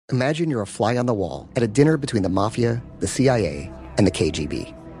Imagine you're a fly on the wall at a dinner between the mafia, the CIA, and the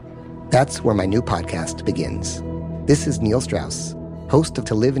KGB. That's where my new podcast begins. This is Neil Strauss, host of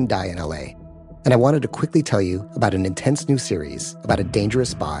To Live and Die in LA, and I wanted to quickly tell you about an intense new series about a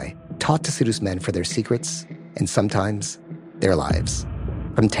dangerous spy taught to seduce men for their secrets and sometimes their lives.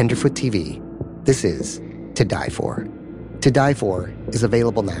 From Tenderfoot TV, this is To Die For. To Die For is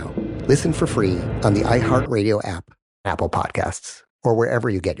available now. Listen for free on the iHeartRadio app, Apple Podcasts, or wherever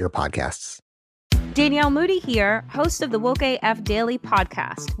you get your podcasts. Danielle Moody here, host of the Woke AF Daily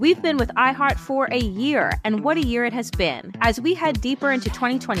podcast. We've been with iHeart for a year, and what a year it has been. As we head deeper into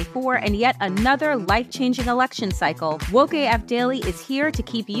 2024 and yet another life-changing election cycle, Woke AF Daily is here to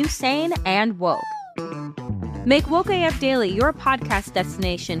keep you sane and woke. Make Woke AF Daily your podcast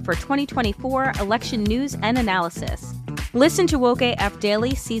destination for 2024 election news and analysis. Listen to Woke AF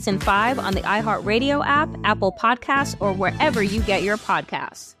Daily Season 5 on the iHeartRadio app, Apple Podcasts, or wherever you get your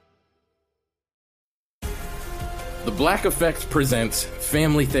podcasts. The Black Effect presents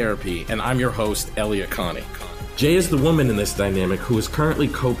Family Therapy, and I'm your host, Elliot Connie. Jay is the woman in this dynamic who is currently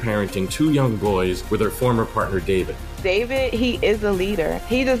co-parenting 2 young boys with her former partner, David. David, he is a leader.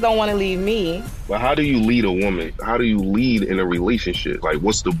 He just don't want to leave me. But how do you lead a woman? How do you lead in a relationship? Like,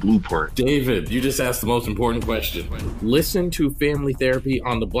 what's the blueprint? David, you just asked the most important question. Listen to Family Therapy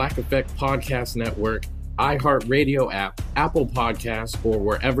on the Black Effect Podcast Network, iHeartRadio app, Apple Podcasts, or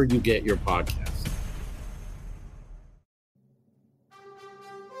wherever you get your podcasts.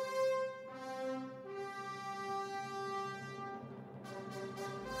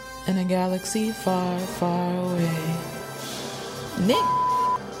 In a galaxy far, far away, Nick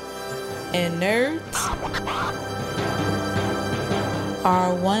and nerds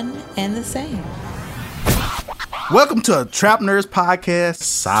are one and the same. Welcome to a Trap Nerds Podcast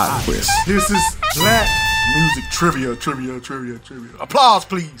Side Quest. This is Black Music Trivia. Applause,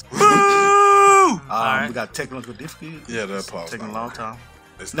 please. Boo! Right. We got technical difficulties. Yeah, the applause. Taking a long time.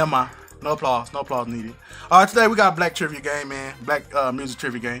 Never mind. No applause needed. All right, today we got a Black Trivia game, man. Black Music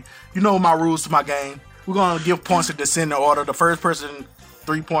Trivia game. You know my rules to my game. We're going to give points in descending order. The first person,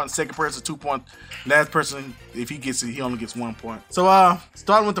 3 points. Second person, 2 points. Last person, if he gets it, he only gets 1 point. So,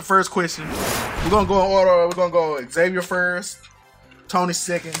 starting with the first question. We're going to go in order. We're going to go Xavier first, Tony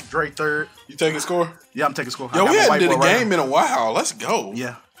second, Dre third. You taking score? Yeah, I'm taking score. Yo, we haven't did a game in a while. Let's go.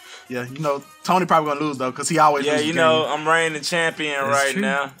 Yeah, you know, Tony probably going to lose, though, because he always loses you know, I'm reigning champion right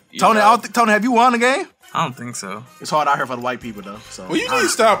now. Tony, Tony, have you won the game? I don't think so. It's hard out here for the white people, though. So. Well, you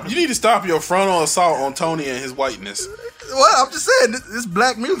need to stop your frontal assault on Tony and his whiteness. Well, I'm just saying, this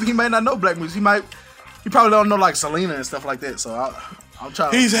black music. He may not know black music. He probably don't know like Selena and stuff like that. So I'm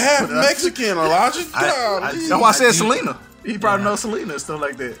trying. He's half Mexican, Elijah. That's why I said Selena. He probably knows Selena and stuff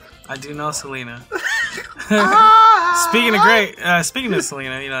like that. I do know Selena. Speaking of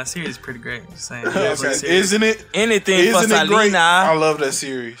Selena, you know, that series is pretty great. Just saying. Isn't it? Anything for Selena. Great? I love that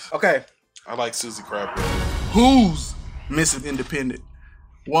series. Okay. I like Susie Crabtree. Who's Mrs. Independent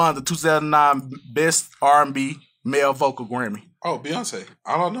won the 2009 Best R&B Male Vocal Grammy? Oh, Beyonce.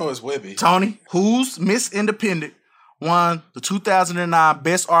 All I know is Webby. Tony, who's Miss Independent won the 2009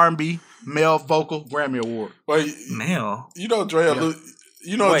 Best R&B Male Vocal Grammy Award? Wait, male? You know Dre, Dre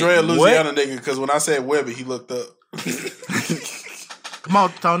a Louisiana nigga, because when I said Webby, he looked up. Come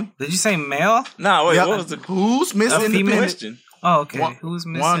on, Tony. Did you say male? Nah, wait, what was the... Who's Miss Independent? Question. Oh, okay. Who's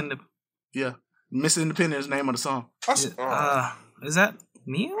Miss Independent? Yeah. Miss Independent is the name of the song. Is that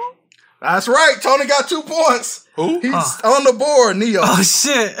Neo? That's right. Tony got 2 points. Who? He's on the board, Neo. Oh,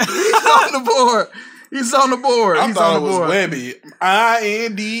 shit. He's on the board. He's on the board. I thought it was Webby.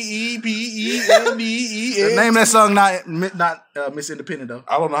 INDEPENDENT. Name that song not Miss Independent, though.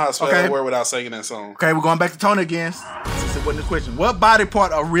 I don't know how to spell that word without singing that song. Okay, we're going back to Tony again. Since it wasn't the question. What body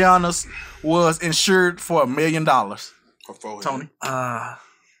part of Rihanna's was insured for $1 million? Tony.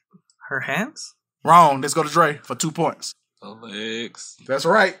 Her hands? Wrong. Let's go to Dre for 2 points. The legs. That's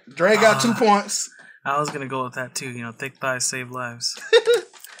right. Dre got 2 points. I was going to go with that, too. You know, thick thighs save lives.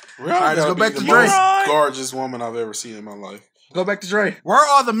 All right, let's go back to Dre. Most gorgeous woman I've ever seen in my life. Go back to Dre. Where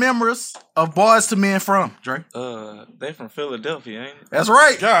are the members of Boys to Men from, Dre? They from Philadelphia, ain't it? That's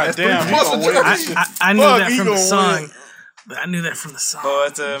right. God damn. I knew that from the song. I knew that from the song.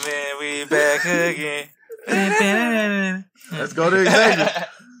 Boys to Men, we back again. Let's go to Xavier.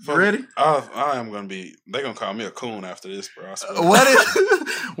 Ready? I am going to be... They're going to call me a coon after this, bro.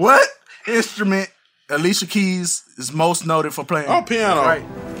 What instrument Alicia Keys is most noted for playing? Oh, piano. Right.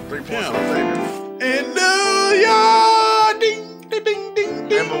 3 points. Piano. In New York. Ding, ding, ding, ding.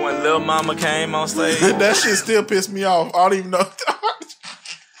 Remember when Lil Mama came on stage? That shit still pissed me off. I don't even know.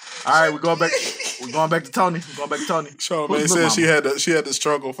 All right, we're going back. We're going back to Tony. Charlamagne said she had the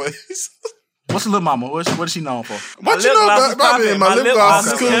struggle face. What's Lil Mama? What is she known for? What you know about me? My lip gloss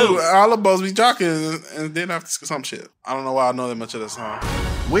is Okay. cool. All the boys be jocking and then after some shit. I don't know why I know that much of that song.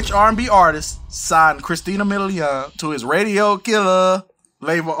 Which R&B artist signed Christina Milian to his Radio Killer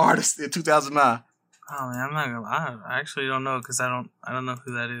label artist in 2009? Oh man, I'm not gonna lie. I actually don't know because I don't know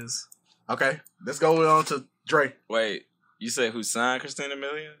who that is. Okay, let's go on to Dre. Wait, you said who signed Christina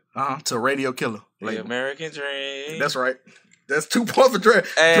Milian? To Radio Killer The label. American Dream. That's right. That's 2 points for Dre.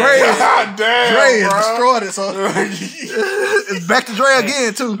 Hey. God damn, Dre has bro. destroyed it. So it's back to Dre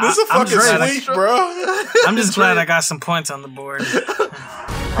again too. This is I'm fucking just sweet, bro. I'm just glad I got some points on the board.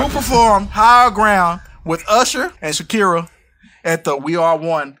 Who performed Higher Ground with Usher and Shakira at the We Are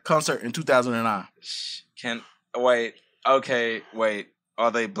One concert in 2009? Wait.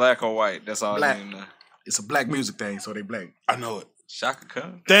 Are they black or white? That's all Black. I need to know. It's a black music thing, so they black. I know it. Shaka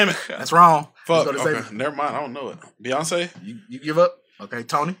Khan. Damn it. That's wrong. Fuck. Let's go to Okay. Xavier. Never mind. I don't know it. Beyonce? You give up? Okay,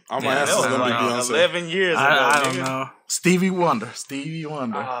 Tony. All my Damn, answers that are was going to be like Beyonce. 11 years ago. I don't nigga. know. Stevie Wonder.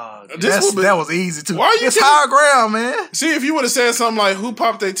 This That was easy too. Why you It's getting- Higher Ground, man. See, if you would have said something like, who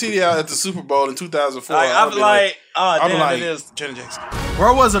popped their titty out at the Super Bowl in 2004, Like, I'd I'm be like, oh, I'd be damn, like, it is. Janet Jackson.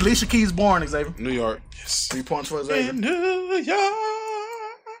 Where was Alicia Keys born, Xavier? New York. Yes. 3 points for Xavier. In New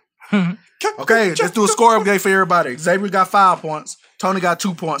York. Okay, let's do a score update for everybody. Xavier got 5 points. Tony got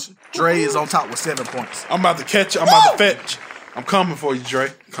 2 points. Dre is on top with 7 points. I'm about to catch you. I'm about to fetch. I'm coming for you, Dre.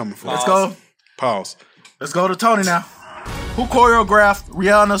 Coming for you. Let's go. Pause. Let's go to Tony now. Who choreographed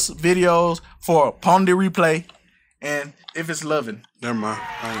Rihanna's videos for Pon de Replay and If It's Lovin'? Never mind.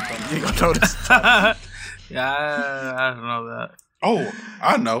 I ain't talking. You ain't gonna know this. Yeah, I don't know that. Oh,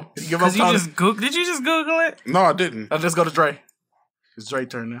 I know. You give up, Cause you Tony? did you just Google it? No, I didn't. Let's go to Dre. It's Dre's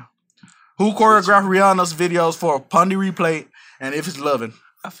turn now. Who choreographed Rihanna's videos for Pon de Replay and If It's Lovin'?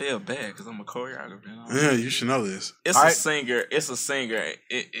 I feel bad because I'm a choreographer. Yeah, you should know this. It's All a right. singer. It's a singer.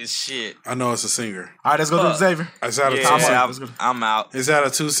 It's shit. I know it's a singer. All right, let's go to Xavier. It's out of two. Yeah, I'm out. It's out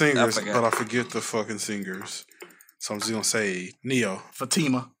of 2 singers, I forgot. but I forget the fucking singers. So I'm just gonna say Neo.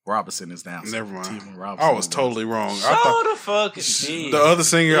 Fatima Robinson is down. Never mind. Fatima Robinson I was is down. totally wrong. Show I thought the fucking shit. the other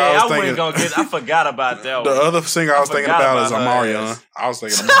singer Yeah, I was wasn't thinking. gonna get. I forgot about that The one. other singer I was thinking forgot about is about her Omarion. ass. I was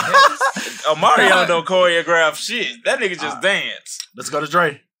thinking. Omarion don't choreograph shit. That nigga just dance. Let's go to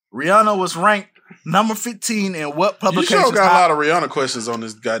Dre. Rihanna was ranked number 15 in what You publication? sure got a lot of Rihanna questions on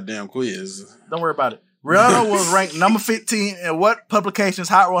this goddamn quiz. Don't worry about it. Rihanna was ranked number 15 in what publication's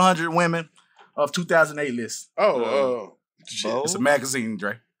Hot 100 Women of 2008 list? Shit. It's a magazine,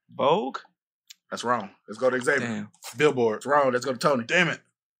 Dre. Vogue? That's wrong. Let's go to Xavier. Damn. Billboard. It's wrong. Let's go to Tony. Damn it.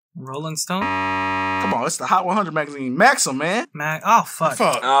 Rolling Stone? Come on, it's the Hot 100 magazine. Maxim, man. Oh, fuck.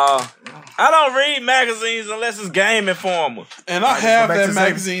 I don't read magazines unless it's Game Informer. And I All right, have let's go back that to Xavier.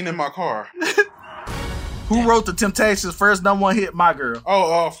 magazine in my car. Who wrote the Temptations' first number 1 hit, My Girl?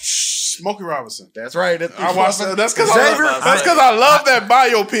 Smokey Robinson. That's right. I watched that. That's because Xavier. I love that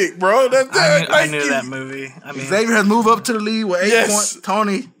biopic, bro. I knew that movie. I mean, Xavier has moved up to the lead with 8 Yes. points.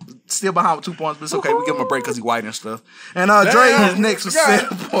 Tony still behind with 2 points, but it's okay. We give him a break because he's white and stuff. And Dre is next with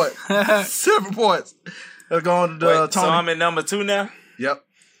 7 points. 7 points. Let's go on to Wait, Tony. so I'm at number 2 now? Yep.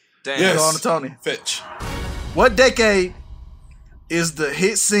 Damn. Yes. Let's go on to Tony. Fetch. What decade is the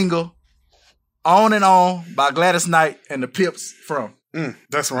hit single On and On by Gladys Knight and the Pips from?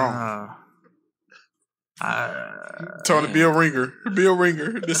 That's wrong. Tony, be a ringer. Be a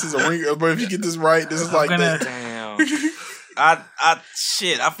ringer. This is a ringer. But if you get this right, this is like that. Damn. I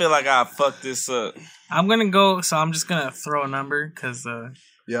feel like I fucked this up. I'm gonna go. So I'm just gonna throw a number because.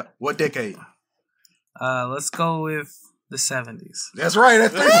 Yeah. What decade? Let's go with the 70s. That's right.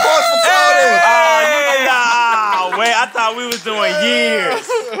 That's 3 points for Tony. Oh, wait, I thought we was doing years.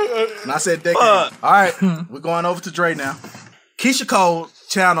 And I said decade. Fuck. All right. We're going over to Dre now. Keisha Cole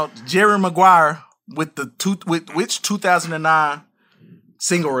channeled Jerry Maguire with which 2009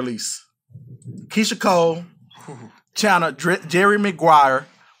 single release? Keisha Cole channeled Jerry Maguire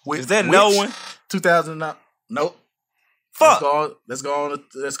with Is that which no one? 2009. Nope. Fuck. Let's go on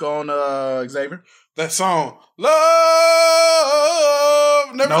Xavier. That song, Love,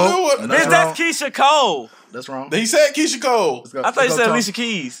 never Nope. knew what. That's Bitch, that's Keisha Cole. That's wrong. He said Keisha Cole. Let's go. I thought you Let's said go, Alicia Tony.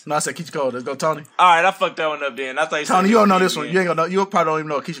 Keys. No, I said Keisha Cole. Let's go, Tony. All right, I fucked that one up then. I thought you said Tony, you don't know Alicia this one. Keys You ain't gonna know. You probably don't even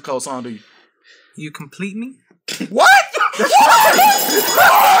know a Keisha Cole song, do you? You complete me? What? Did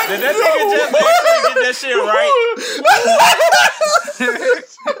that nigga just actually get that shit right?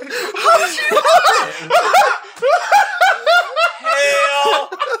 Hell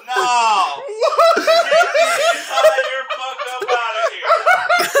no. Get this entire fuck up out of here.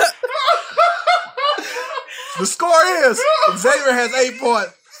 The score is Xavier has 8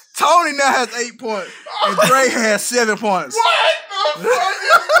 points. Tony now has 8 points, and Dre has 7 points. What the fuck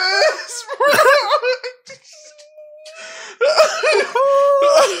is this, bro?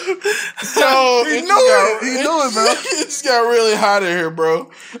 Yo, He knew it, bro. It just got really hot in here, bro.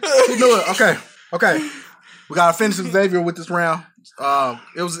 He knew it. Okay. We gotta finish Xavier with this round.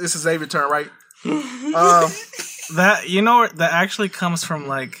 It's Xavier's turn, right? That actually comes from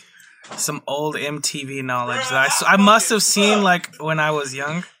like some old MTV knowledge that I must have seen like when I was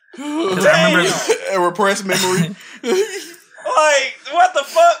young. Because I remember a repressed memory. Like, what the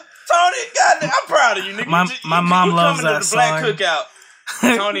fuck? Tony, goddamn, I'm proud of you, nigga. My mom loves that to the Black song. Cookout.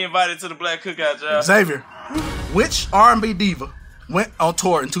 Tony invited to the Black Cookout, y'all. Xavier, which R&B diva went on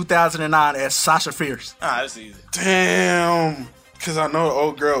tour in 2009 as Sasha Fierce? That's easy. Damn. Because I know the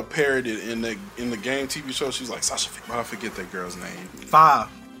old girl parodied in the game TV show. She's like, Sasha Fierce. I forget that girl's name. 5.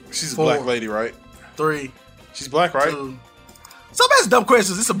 She's 4, a black lady, right? 3. She's black, right? 2. Some ask dumb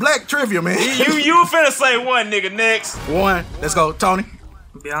questions. It's a black trivia, man. You finna say one, nigga. Next. 1. Let's go, Tony.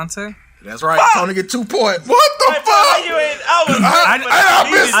 Beyonce. That's right. Tony get 2 points. What the fuck? I've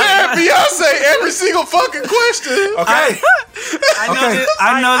been saying Beyonce every single fucking question. Okay.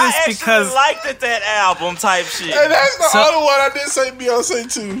 I know this because I liked that album type shit. And that's the other one I did say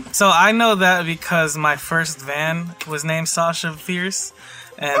Beyonce too. So I know that because my first van was named Sasha Fierce.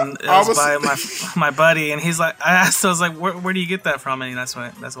 And it was by my buddy, and he's like, I was like, where do you get that from? And that's why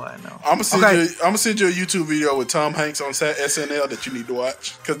I know. I'm gonna send you a YouTube video with Tom Hanks on SNL that you need to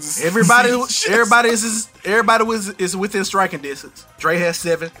watch because everybody is within striking distance. Dre has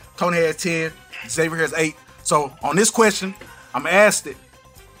 7, Tony has 10, Xavier has 8. So on this question, I'm gonna ask it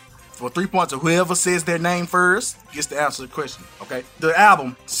for 3 points. Of whoever says their name first gets to answer the question. Okay. The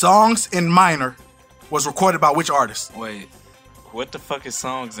album Songs in Minor was recorded by which artist? Wait. What the fuck is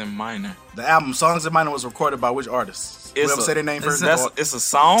Songs in Minor? The album Songs in Minor was recorded by which artist? Whoever said their name first. It's a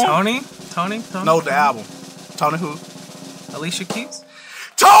song? Tony? No, the album. Tony who? Alicia Keys?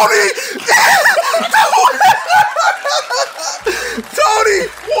 Tony! Tony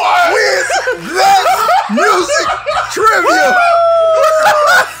wins that music trivia!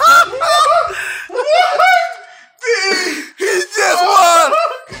 He just won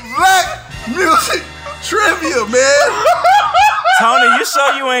Black Music Trivia, man! Tony, you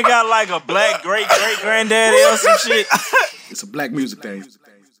sure you ain't got like a black great-great-granddaddy or some shit? It's a black music thing.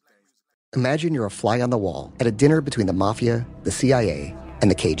 Imagine you're a fly on the wall at a dinner between the Mafia, the CIA,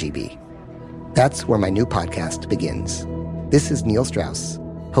 and the KGB. That's where my new podcast begins. This is Neil Strauss,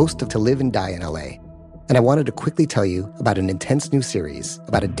 host of To Live and Die in LA, and I wanted to quickly tell you about an intense new series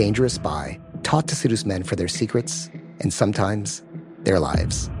about a dangerous spy taught to seduce men for their secrets and sometimes their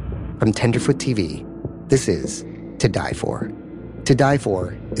lives. From Tenderfoot TV, this is To Die For. To Die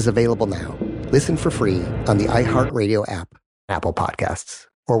For is available now. Listen for free on the iHeartRadio app, Apple Podcasts,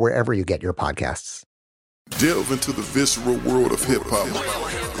 or wherever you get your podcasts. Delve into the visceral world of hip-hop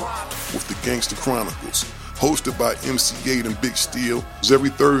with the Gangster Chronicles, hosted by MC8 and Big Steel. Every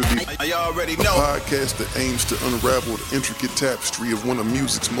Thursday, a podcast that aims to unravel the intricate tapestry of one of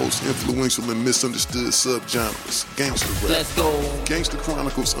music's most influential and misunderstood subgenres, gangster rap. Let's go. Gangster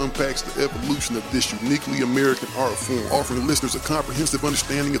Chronicles unpacks the evolution of this uniquely American art form, offering listeners a comprehensive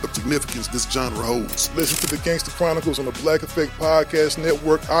understanding of the significance this genre holds. Listen to the Gangster Chronicles on the Black Effect Podcast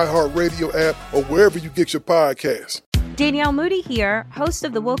Network, iHeartRadio app, or wherever you get your podcasts. Danielle Moody here, host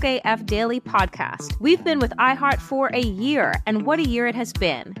of the Woke AF Daily podcast. We've been with iHeart for a year, and what a year it has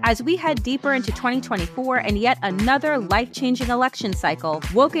been. As we head deeper into 2024 and yet another life-changing election cycle,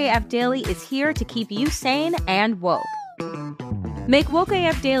 Woke AF Daily is here to keep you sane and woke. Make Woke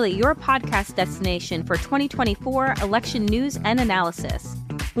AF Daily your podcast destination for 2024 election news and analysis.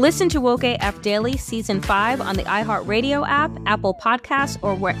 Listen to Woke AF Daily Season 5 on the iHeartRadio app, Apple Podcasts,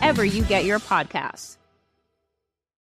 or wherever you get your podcasts.